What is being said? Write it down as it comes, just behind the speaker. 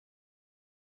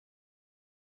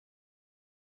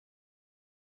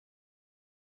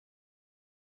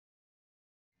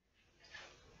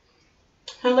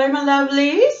Hello my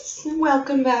lovelies,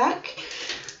 welcome back.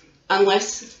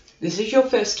 Unless this is your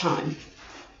first time,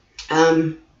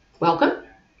 welcome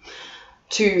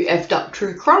to F'd Up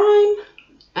True Crime.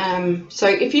 So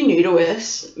if you're new to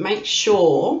us, make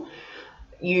sure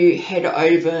you head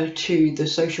over to the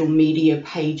social media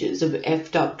pages of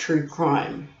F'd Up True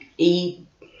Crime,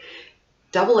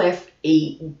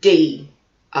 F-F-E-D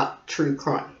Up True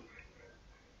Crime.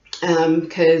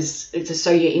 Because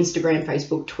so your Instagram,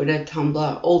 Facebook, Twitter,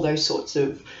 Tumblr, all those sorts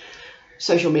of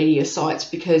social media sites,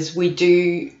 because we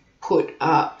do put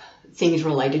up things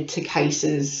related to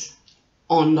cases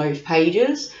on those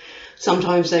pages.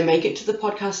 Sometimes they make it to the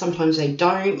podcast, sometimes they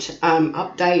don't.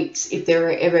 Updates, if there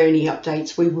are ever any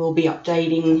updates, we will be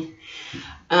updating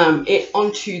it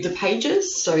onto the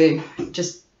pages, so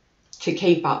just to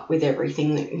keep up with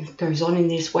everything that goes on in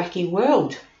this wacky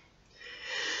world.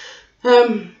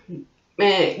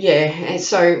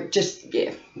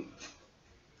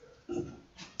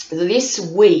 This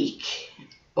week,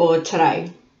 or today,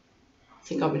 I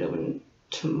think I'll be doing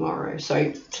tomorrow,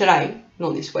 so today,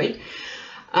 not this week,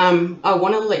 I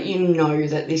want to let you know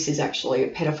that this is actually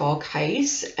a pedophile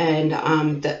case, and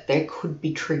that there could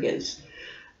be triggers.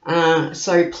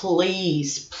 So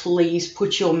please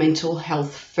put your mental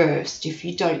health first. If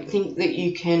you don't think that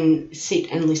you can sit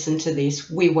and listen to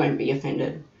this, we won't be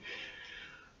offended.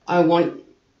 I want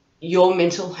your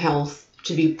mental health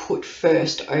to be put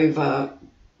first over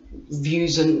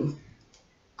views and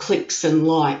clicks and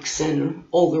likes and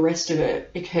all the rest of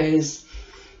it, because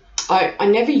I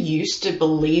never used to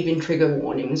believe in trigger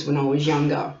warnings when I was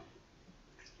younger,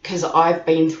 because I've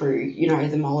been through,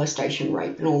 the molestation,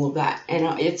 rape and all of that,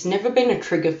 and it's never been a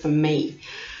trigger for me.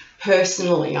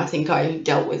 Personally, I think I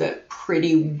dealt with it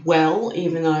pretty well,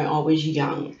 even though I was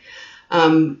young.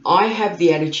 I have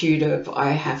the attitude of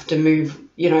I have to move,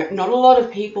 not a lot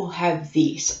of people have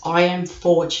this. I am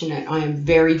fortunate. I am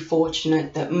very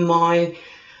fortunate that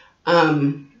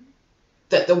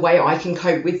that the way I can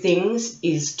cope with things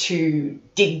is to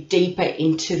dig deeper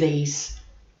into these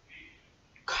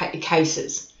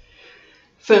cases.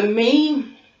 For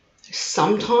me,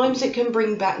 sometimes it can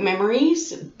bring back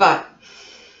memories, but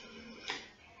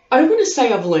I don't want to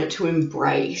say I've learnt to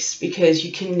embrace, because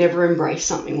you can never embrace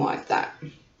something like that.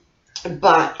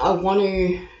 But I want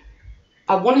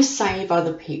to save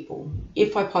other people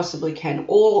if I possibly can,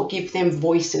 or give them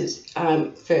voices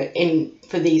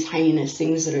for these heinous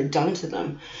things that are done to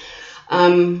them.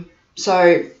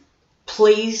 So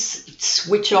please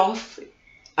switch off,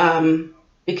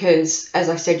 because as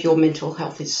I said, your mental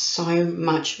health is so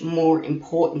much more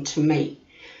important to me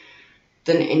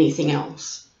than anything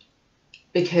else.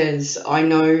 Because I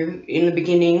know in the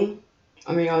beginning,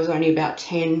 I was only about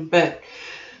 10, but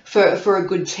for a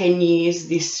good 10 years,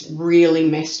 this really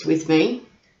messed with me.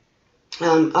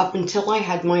 Up until I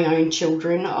had my own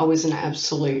children, I was an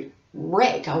absolute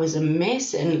wreck. I was a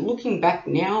mess, and looking back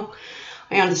now,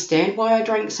 I understand why I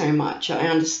drank so much. I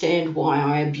understand why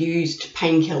I abused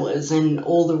painkillers and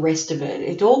all the rest of it.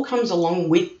 It all comes along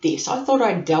with this. I thought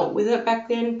I dealt with it back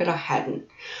then, but I hadn't.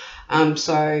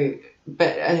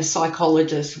 But a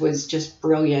psychologist was just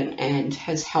brilliant and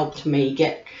has helped me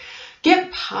get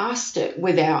past it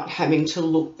without having to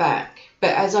look back.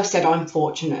 But as I said, I'm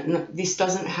fortunate, and this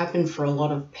doesn't happen for a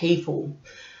lot of people.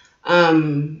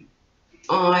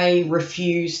 I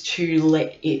refuse to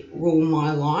let it rule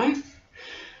my life.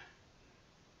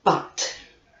 But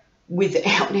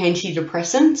without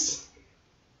antidepressants,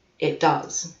 it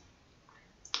does.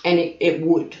 And it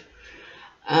would.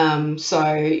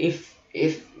 So if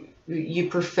you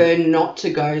prefer not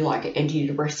to go like an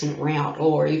antidepressant route,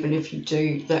 or even if you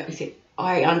do,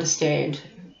 I understand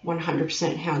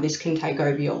 100% how this can take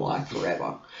over your life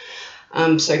forever.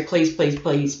 So please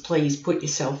put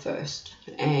yourself first,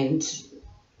 and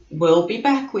we'll be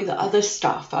back with other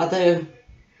stuff, other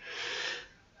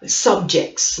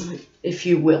subjects, if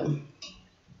you will.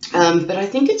 But I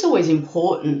think it's always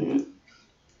important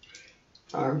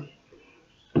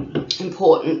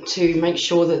to make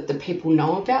sure that the people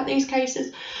know about these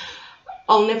cases.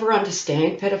 I'll never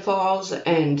understand pedophiles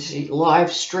and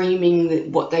live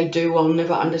streaming, what they do. I'll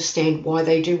never understand why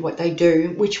they do what they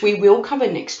do, which we will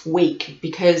cover next week,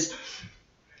 because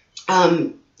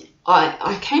I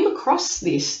came across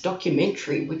this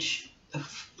documentary which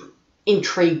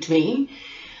intrigued me.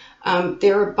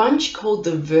 There are a bunch called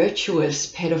the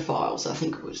Virtuous Pedophiles. I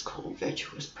think it was called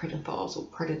Virtuous Pedophiles or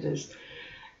Predators.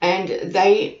 And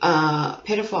they are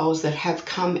pedophiles that have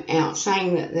come out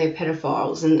saying that they're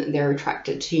pedophiles and they're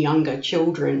attracted to younger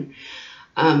children,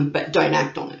 but don't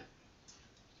act on it.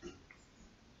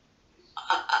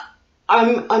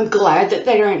 I'm glad that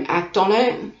they don't act on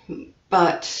it,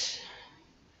 but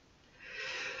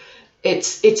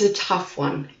it's a tough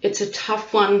one. It's a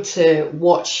tough one to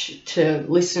watch, to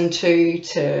listen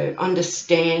to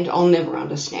understand. I'll never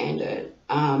understand it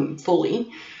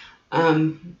fully.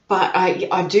 But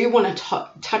I do want to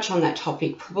touch on that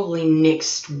topic probably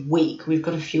next week. We've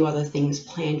got a few other things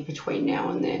planned between now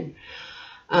and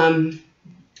then.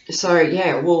 So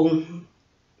yeah, well,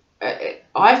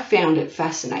 I found it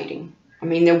fascinating. I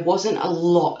mean, there wasn't a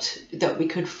lot that we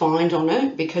could find on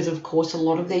it because, of course, a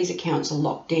lot of these accounts are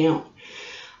locked down.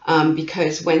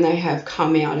 Because when they have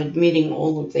come out admitting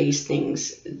all of these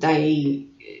things, they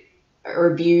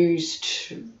are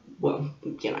abused, well,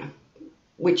 you know,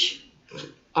 which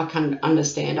I can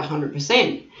understand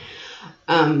 100%.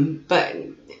 But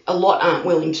a lot aren't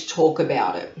willing to talk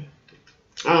about it.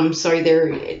 So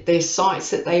their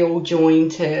sites that they all join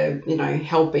to, you know,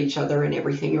 help each other and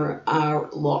everything are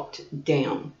locked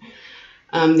down.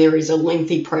 There is a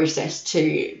lengthy process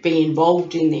to be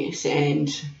involved in this, and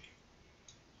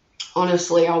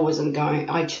honestly, I wasn't going.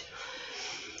 I'm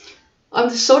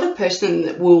the sort of person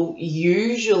that will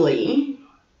usually,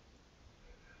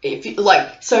 if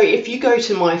you go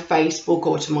to my Facebook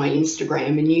or to my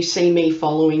Instagram and you see me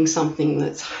following something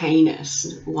that's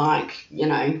heinous, like, you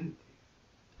know,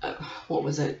 what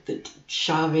was it, the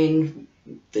Chauvin,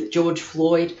 the George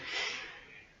Floyd,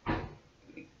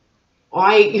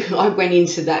 I went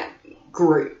into that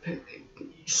group,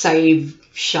 Save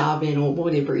Chauvin, or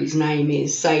whatever his name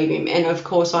is, Save Him, and of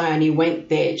course I only went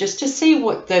there just to see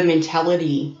what the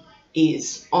mentality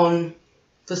is on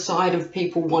the side of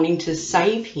people wanting to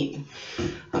save him.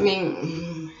 I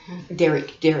mean,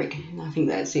 Derek, I think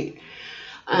that's it.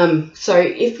 So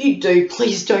if you do,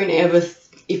 please don't ever,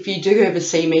 if you do ever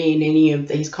see me in any of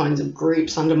these kinds of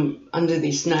groups under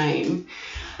this name,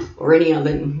 or any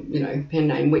other, you know, pen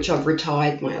name, which I've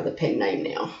retired my other pen name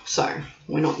now, so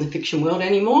we're not in the fiction world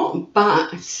anymore.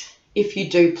 But if you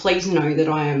do, please know that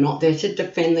I am not there to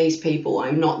defend these people.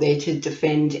 I'm not there to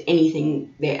defend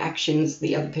anything, their actions,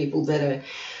 the other people that are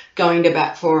going to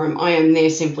bat for them. I am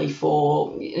there simply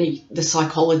for the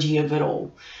psychology of it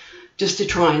all, just to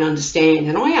try and understand.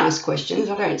 And I ask questions.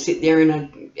 I don't sit there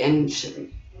and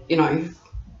you know,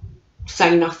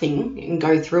 say nothing and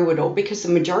go through it all, because the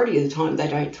majority of the time they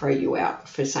don't throw you out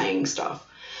for saying stuff,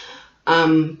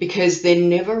 because they're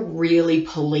never really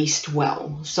policed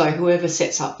well. So whoever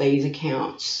sets up these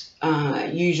accounts,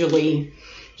 usually,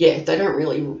 yeah, they don't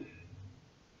really,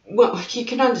 well, you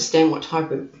can understand what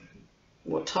type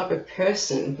of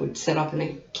person would set up an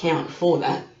account for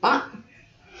that, but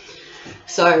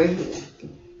so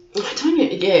I don't know,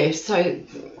 yeah, so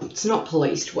it's not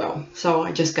policed well. So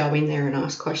I just go in there and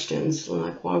ask questions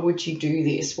like, why would you do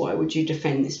this? Why would you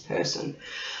defend this person?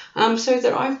 So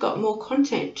that I've got more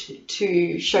content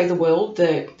to show the world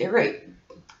that there are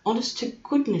honest to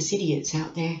goodness idiots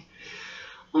out there.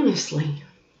 Honestly.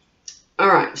 All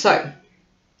right, so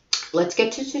let's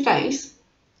get to today's.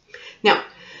 Now,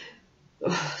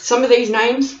 some of these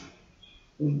names,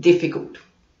 difficult.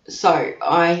 So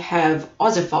I have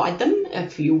Aussified them,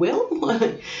 if you will.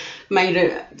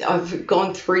 I've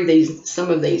gone through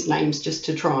some of these names just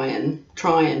to try and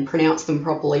pronounce them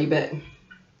properly, but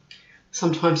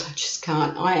sometimes I just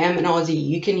can't. I am an Aussie.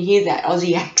 You can hear that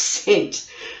Aussie accent.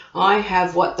 I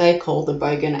have what they call the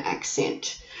Bogan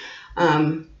accent,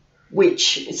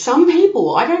 which some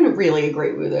people, I don't really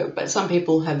agree with it, but some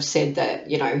people have said that,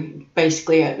 you know,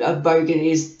 basically a Bogan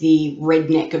is the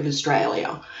redneck of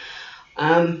Australia.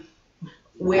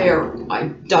 Where I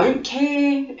don't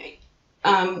care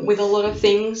with a lot of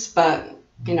things, but,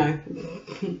 you know,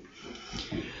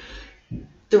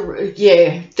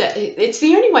 it's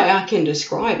the only way I can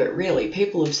describe it, really.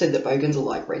 People have said that Bogans are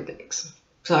like rednecks.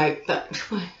 So,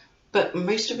 but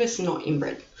most of us are not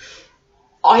inbred.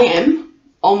 I am.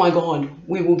 Oh my God,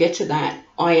 we will get to that.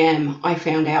 I am. I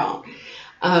found out.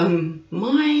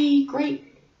 My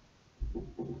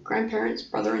great-grandparents,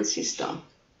 brother and sister.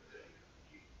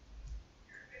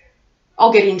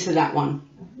 I'll get into that one.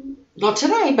 Not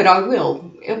today, but I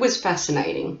will. It was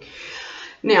fascinating.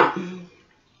 Now,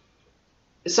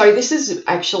 so this is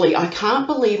actually, I can't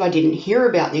believe I didn't hear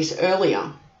about this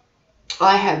earlier.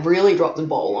 I have really dropped the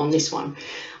ball on this one,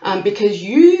 because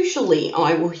usually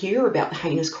I will hear about the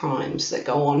heinous crimes that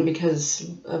go on because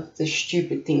of the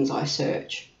stupid things I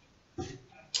search.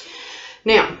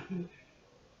 Now,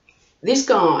 this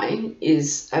guy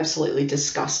is absolutely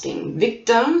disgusting.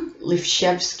 Viktor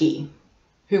Lishavsky,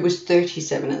 who was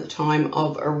 37 at the time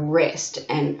of arrest,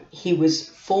 and he was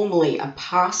formerly a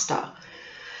pastor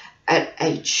at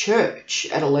a church,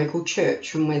 at a local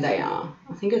church from where they are.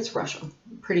 I think it's Russia.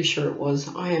 I'm pretty sure it was.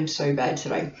 I am so bad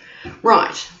today.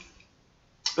 Right.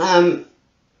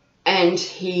 and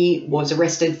he was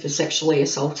arrested for sexually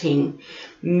assaulting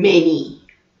many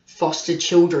foster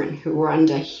children who were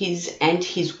under his and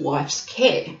his wife's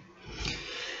care.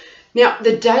 Now,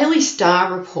 the Daily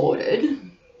Star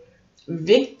reported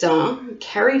Viktor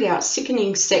carried out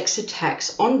sickening sex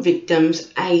attacks on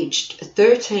victims aged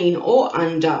 13 or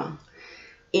under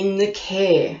in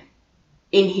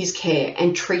his care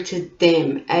and treated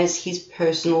them as his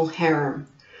personal harem.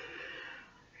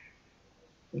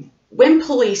 When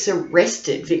police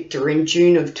arrested Viktor in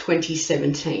June of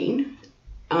 2017,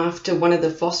 after one of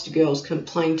the foster girls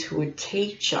complained to a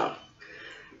teacher,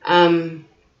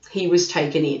 he was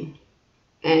taken in,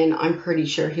 and I'm pretty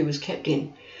sure he was kept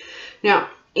in. Now,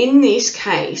 in this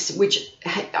case, which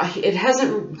it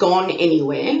hasn't gone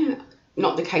anywhere,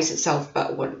 not the case itself,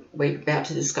 but what we're about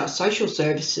to discuss, social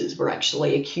services were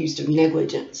actually accused of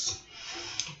negligence,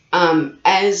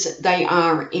 as they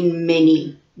are in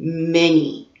many,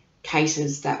 many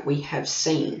cases that we have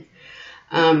seen,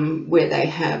 where they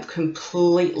have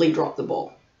completely dropped the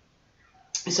ball.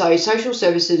 So social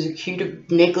services accused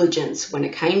of negligence when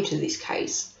it came to this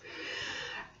case,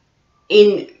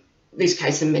 in this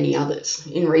case and many others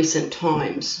in recent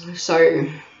times. So,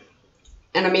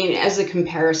 and I mean, as a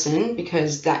comparison,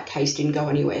 because that case didn't go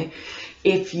anywhere,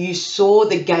 if you saw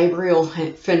the Gabriel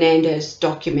Fernandez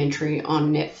documentary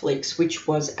on Netflix, which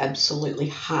was absolutely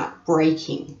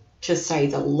heartbreaking, to say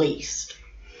the least,